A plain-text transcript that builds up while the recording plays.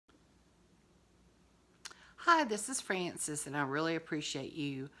Hi, this is Frances, and I really appreciate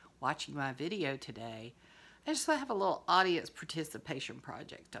you watching my video today. I just want to have a little audience participation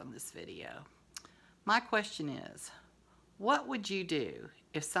project on this video. My question is, what would you do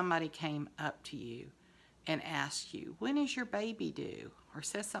if somebody came up to you and asked you, when is your baby due? Or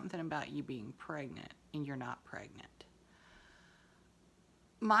says something about you being pregnant and you're not pregnant.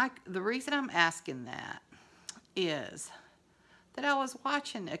 The reason I'm asking that is that I was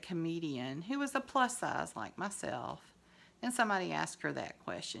watching a comedian who was a plus size like myself, and somebody asked her that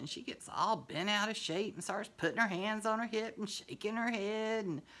question. She gets all bent out of shape and starts putting her hands on her hip and shaking her head,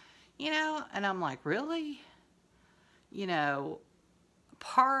 and and I'm like, really?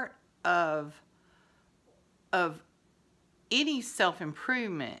 Part of any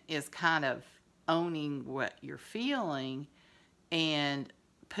self-improvement is kind of owning what you're feeling and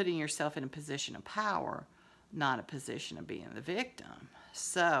putting yourself in a position of power, not a position of being the victim.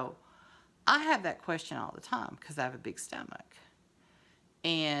 So I have that question all the time because I have a big stomach.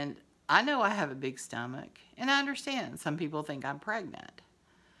 And I know I have a big stomach, and I understand some people think I'm pregnant.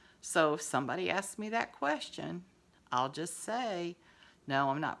 So if somebody asks me that question, I'll just say, no,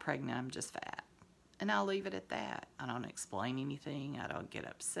 I'm not pregnant, I'm just fat. And I'll leave it at that. I don't explain anything. I don't get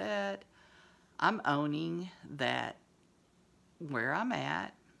upset. I'm owning that where I'm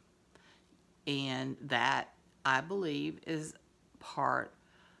at, and that I believe is part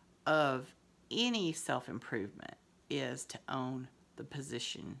of any self-improvement, is to own the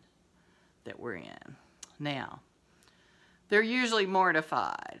position that we're in. Now, they're usually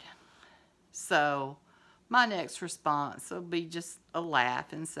mortified. So my next response will be just a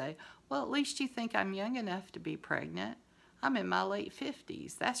laugh and say, well, at least you think I'm young enough to be pregnant. I'm in my late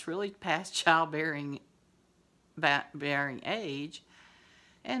 50s. That's really past childbearing age.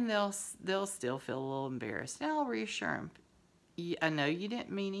 And they'll still feel a little embarrassed. And I'll reassure them, I know you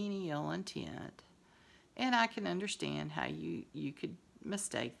didn't mean any ill intent. And I can understand how you could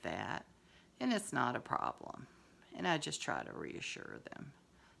mistake that. And it's not a problem. And I just try to reassure them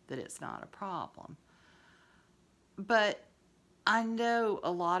that it's not a problem. But I know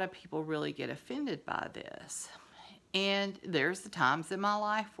a lot of people really get offended by this. And there's the times in my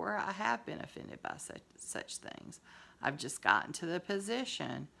life where I have been offended by such things. I've just gotten to the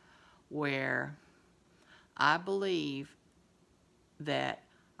position where I believe that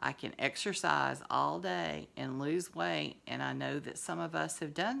I can exercise all day and lose weight, and I know that some of us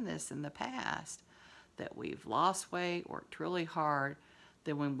have done this in the past, that we've lost weight, worked really hard,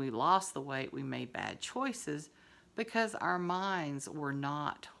 that when we lost the weight we made bad choices because our minds were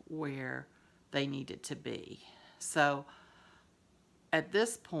not where they needed to be. So at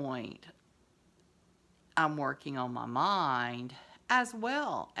this point, I'm working on my mind as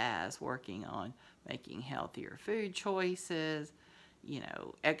well as working on making healthier food choices,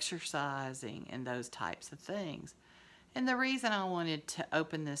 exercising and those types of things. And the reason I wanted to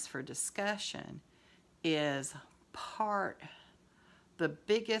open this for discussion is the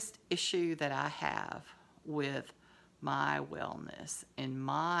biggest issue that I have with my wellness and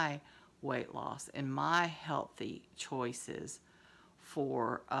my weight loss and my healthy choices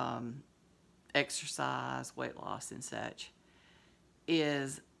for exercise, weight loss, and such,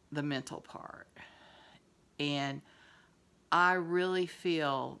 is the mental part. And I really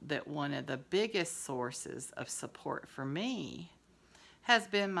feel that one of the biggest sources of support for me has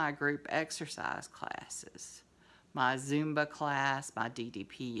been my group exercise classes. My Zumba class, my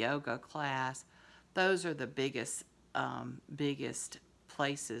DDP yoga class, those are the biggest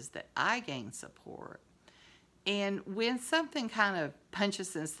places that I gain support. And when something kind of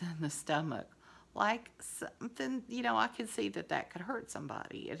punches us in the stomach, like something, I can see that could hurt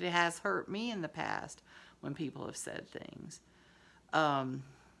somebody. It has hurt me in the past when people have said things.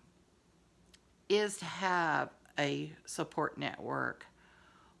 Is to have a support network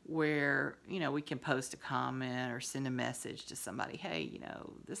where, we can post a comment or send a message to somebody, hey,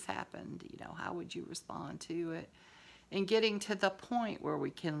 this happened, how would you respond to it? And getting to the point where we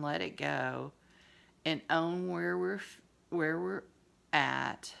can let it go and own where we're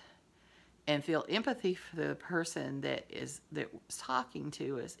at, and feel empathy for the person that was talking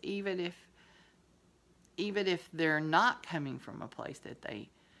to us, even if they're not coming from a place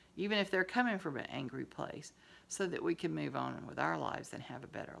even if they're coming from an angry place, so that we can move on with our lives and have a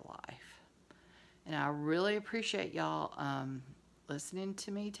better life. And I really appreciate y'all listening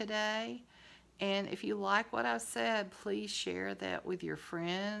to me today. And if you like what I've said, please share that with your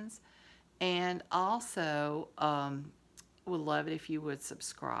friends. And also, would love it if you would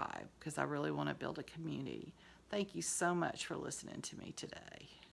subscribe, because I really want to build a community. Thank you so much for listening to me today.